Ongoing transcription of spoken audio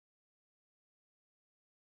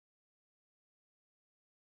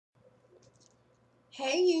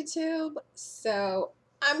Hey YouTube. So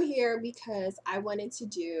I'm here because I wanted to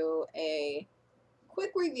do a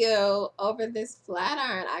quick review over this flat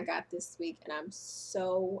iron I got this week, and I'm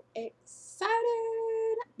so excited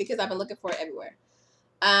because I've been looking for it everywhere.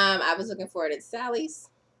 I was looking for it at Sally's,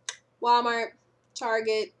 Walmart,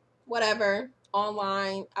 Target, whatever,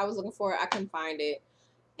 online. I was looking for it, I couldn't find it,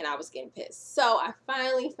 and I was getting pissed. So I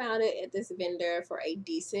finally found it at this vendor for a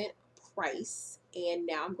decent price, and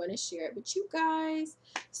now I'm going to share it with you guys.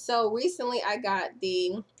 So recently I got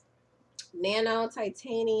the Nano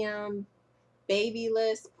Titanium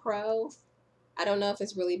Babyliss Pro. I don't know if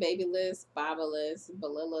it's really Babyliss,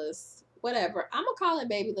 Babyliss, whatever. I'm gonna call it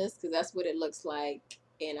Babyliss because that's what it looks like,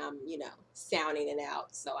 and I'm sounding it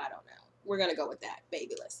out. So I don't know. We're gonna go with that,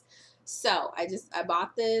 Babyliss. So I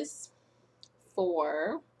bought this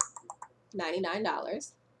for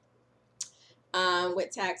 $99.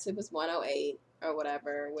 With tax, it was 108 or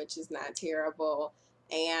whatever, which is not terrible.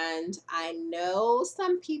 And I know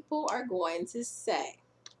some people are going to say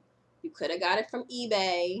you could have got it from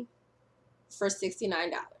eBay for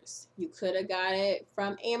 $69. You could have got it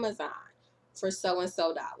from Amazon for so and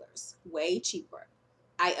so dollars, way cheaper.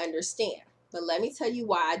 I understand. But let me tell you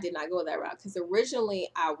why I did not go that route. Because originally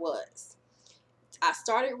I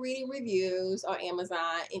started reading reviews on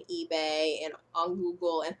Amazon and eBay and on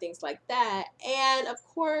Google and things like that. And of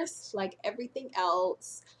course, like everything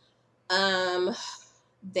else, um,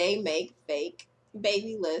 they make fake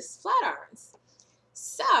Babyliss flat irons.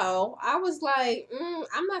 So I was like,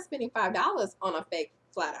 I'm not spending $5 on a fake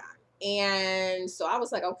flat iron. And so I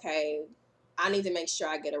was like, okay, I need to make sure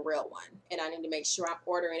I get a real one. And I need to make sure I'm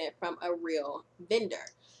ordering it from a real vendor.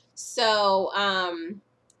 So,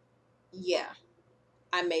 yeah,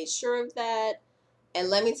 I made sure of that. And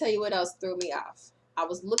let me tell you what else threw me off. I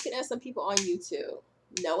was looking at some people on YouTube.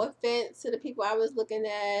 No offense to the people I was looking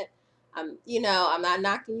at. I'm not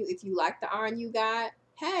knocking you. If you like the iron you got,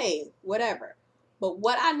 hey, whatever. But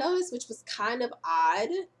what I noticed, which was kind of odd,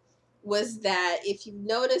 was that if you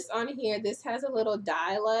notice on here, this has a little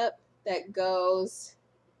dial up that goes,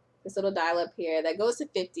 this little dial up here that goes to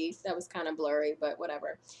 50. That was kind of blurry, but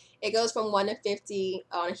whatever. It goes from 1 to 50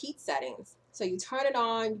 on heat settings. So you turn it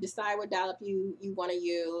on, you decide what dial up you want to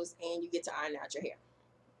use, and you get to iron out your hair.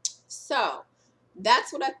 So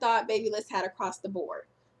that's what I thought Babyliss had across the board.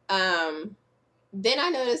 Then I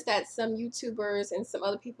noticed that some YouTubers and some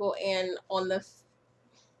other people, and on the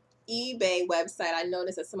eBay website, I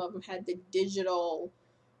noticed that some of them had the digital,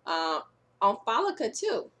 on Folica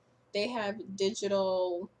too. They have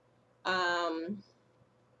digital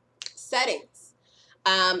settings.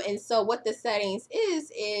 And so what the settings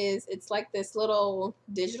is it's like this little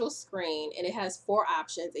digital screen, and it has four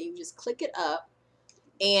options, and you just click it up,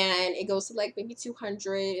 and it goes to like maybe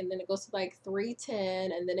 200, and then it goes to like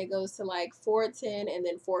 310, and then it goes to like 410, and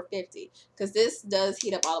then 450, because this does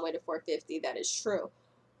heat up all the way to 450. That is true,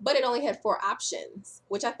 but it only had four options,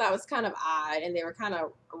 which I thought was kind of odd, and they were kind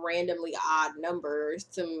of randomly odd numbers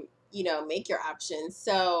to make your options.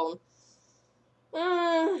 So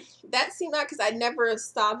that seemed odd because I never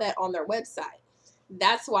saw that on their website.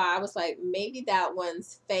 That's why I was like, maybe that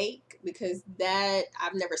one's fake, because that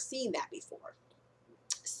I've never seen that before.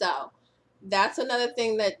 So that's another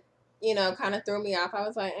thing that kind of threw me off. I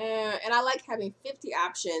was like, and I like having 50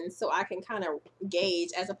 options so I can kind of gauge,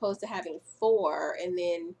 as opposed to having four, and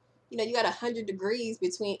then you got 100 degrees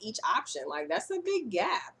between each option. Like, that's a big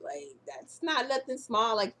gap. Like, that's not nothing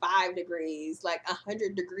small. Like 5 degrees, like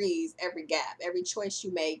 100 degrees every gap. Every choice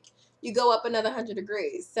you make, you go up another 100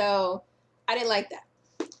 degrees. So I didn't like that.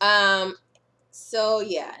 So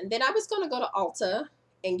yeah, and then I was gonna go to Ulta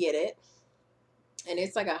and get it, and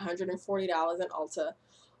it's like $140 in Ulta.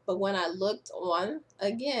 But when I looked on,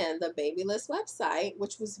 again, the Babyliss website,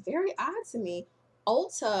 which was very odd to me,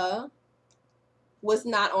 Ulta was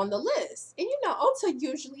not on the list. And Ulta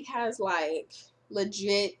usually has like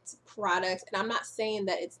legit products. And I'm not saying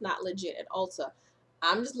that it's not legit at Ulta.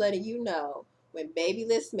 I'm just letting you know, when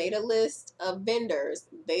Babyliss made a list of vendors,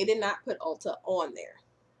 they did not put Ulta on there.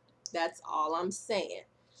 That's all I'm saying.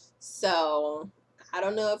 So I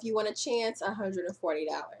don't know if you want a chance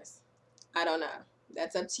 $140. I don't know.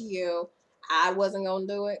 That's up to you. I wasn't gonna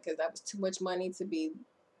do it because that was too much money to be,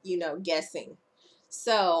 guessing.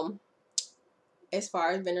 So as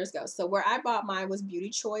far as vendors go, so where I bought mine was Beauty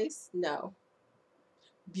Choice. No,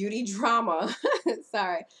 Beauty Drama.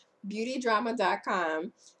 Sorry,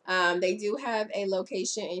 beautydrama.com. They do have a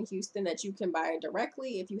location in Houston that you can buy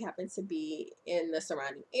directly if you happen to be in the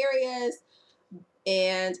surrounding areas.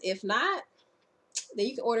 And if not, then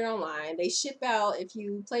you can order online. They ship out, if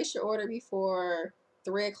you place your order before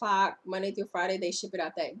 3 o'clock Monday through Friday. They ship it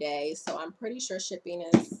out that day, so I'm pretty sure shipping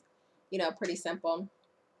is, pretty simple.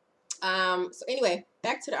 So anyway,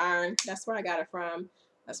 back to the iron. That's where I got it from.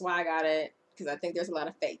 That's why I got it, because I think there's a lot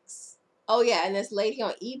of fakes. Oh yeah, and this lady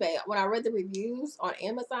on eBay, when I read the reviews on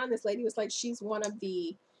Amazon, this lady was like, she's one of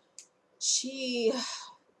the, she,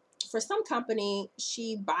 for some company,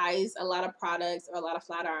 she buys a lot of products or a lot of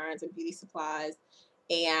flat irons and beauty supplies,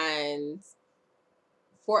 and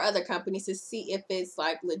for other companies to see if it's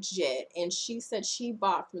like legit. And she said she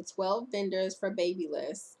bought from 12 vendors for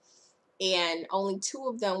Babyliss, and only 2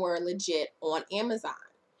 of them were legit on Amazon.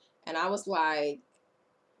 And I was like,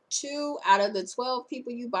 2 out of the 12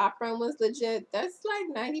 people you bought from was legit? That's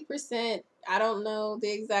like 90%. I don't know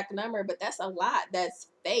the exact number, but that's a lot that's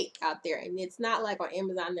fake out there. And it's not like on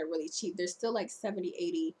Amazon they're really cheap. They're still like 70,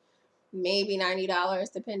 80, maybe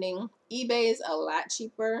 $90 depending. eBay is a lot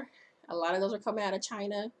cheaper. A lot of those are coming out of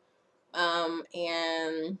China.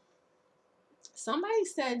 And somebody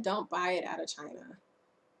said don't buy it out of China.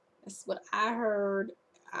 That's what I heard.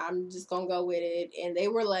 I'm just gonna go with it. And they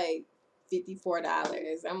were like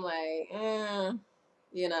 $54. I'm like,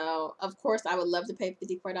 of course I would love to pay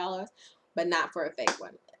 $54, but not for a fake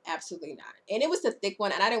one. Absolutely not. And it was the thick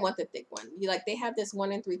one, and I didn't want the thick one. They have this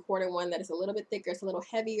 1 3/4 one that is a little bit thicker. It's a little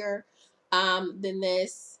heavier than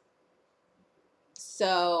this.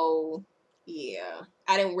 So yeah,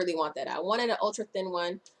 I didn't really want that. I wanted an ultra thin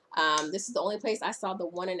one. This is the only place I saw the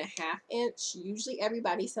 1.5 inch. Usually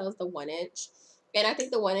everybody sells the 1 inch. And I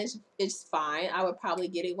think the 1 inch is fine. I would probably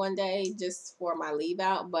get it one day just for my leave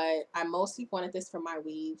out, but I mostly wanted this for my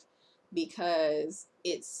weave because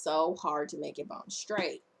it's so hard to make it bone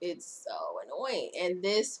straight. It's so annoying. And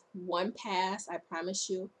this one pass, I promise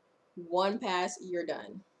you, one pass, you're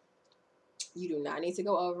done. You do not need to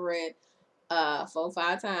go over it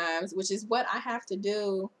 4-5 times, which is what I have to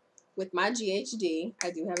do with my GHD.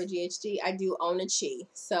 I do have a GHD. I do own a Chi.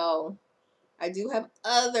 So I do have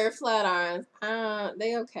other flat irons.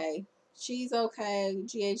 They okay. Chi's okay.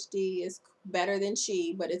 GHD is better than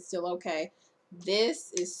Chi, but it's still okay.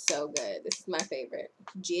 This is so good. This is my favorite.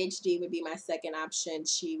 GHD would be my second option.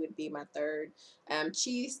 Chi would be my third.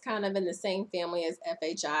 Chi's kind of in the same family as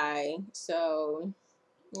FHI. So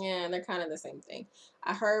yeah, they're kind of the same thing.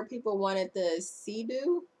 I heard people wanted the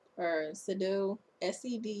Sedu or Sedu,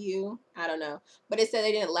 Sedu. I don't know. But it said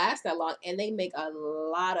they didn't last that long, and they make a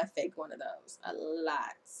lot of fake one of those. A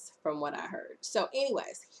lot, from what I heard. So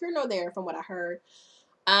anyways, here nor there from what I heard.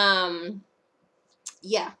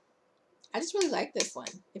 Yeah, I just really like this one.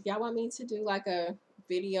 If y'all want me to do like a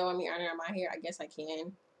video of me ironing out my hair, I guess I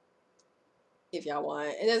can. If y'all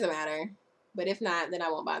want. It doesn't matter. But if not, then I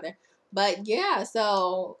won't bother. But yeah,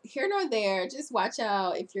 so here nor there, just watch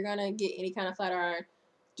out if you're gonna get any kind of flat iron.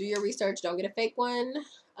 Do your research. Don't get a fake one.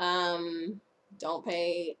 Don't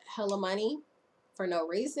pay hella money for no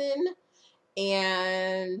reason.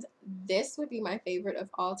 And this would be my favorite of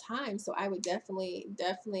all time. So I would definitely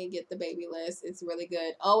get the Babyliss. It's really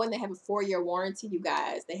good. Oh, and they have a 4-year warranty, you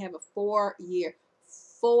guys. They have a 4-year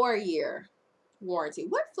warranty.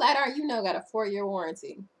 What flat iron got a 4-year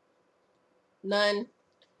warranty? None.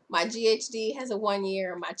 My GHD has a 1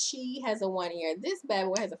 year. My Chi has a 1 year. This bad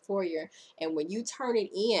boy has a 4-year. And when you turn it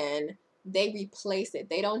in, they replace it.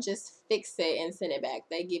 They don't just fix it and send it back.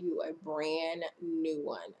 They give you a brand new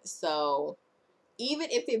one. So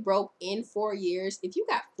even if it broke in 4 years, if you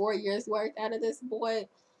got 4 years worth out of this boy,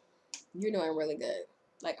 you're doing really good.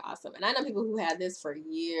 Like awesome. And I know people who had this for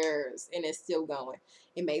years and it's still going.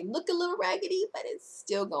 It may look a little raggedy, but it's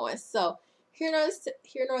still going. So here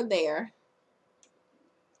nor there.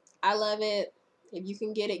 I love it. If you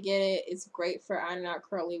can get it, get it. It's great for ironing out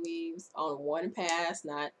curly weaves on one pass,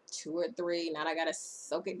 not 2 or 3. Now I gotta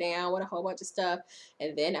soak it down with a whole bunch of stuff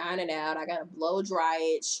and then iron it out. I gotta blow dry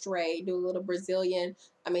it straight, do a little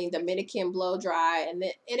Dominican blow dry, and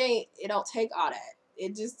then it don't take all that.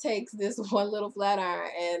 It just takes this one little flat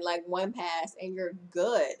iron and like one pass and you're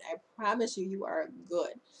good. I promise you, you are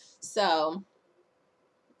good. So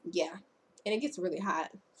yeah. And it gets really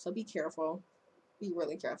hot. So be careful. Be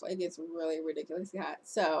really careful. It gets really ridiculously hot.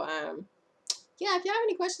 So, yeah, if y'all have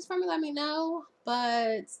any questions for me, let me know.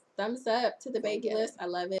 But thumbs up to the Babyliss. I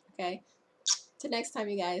love it. Okay. Till next time,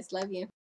 you guys. Love you.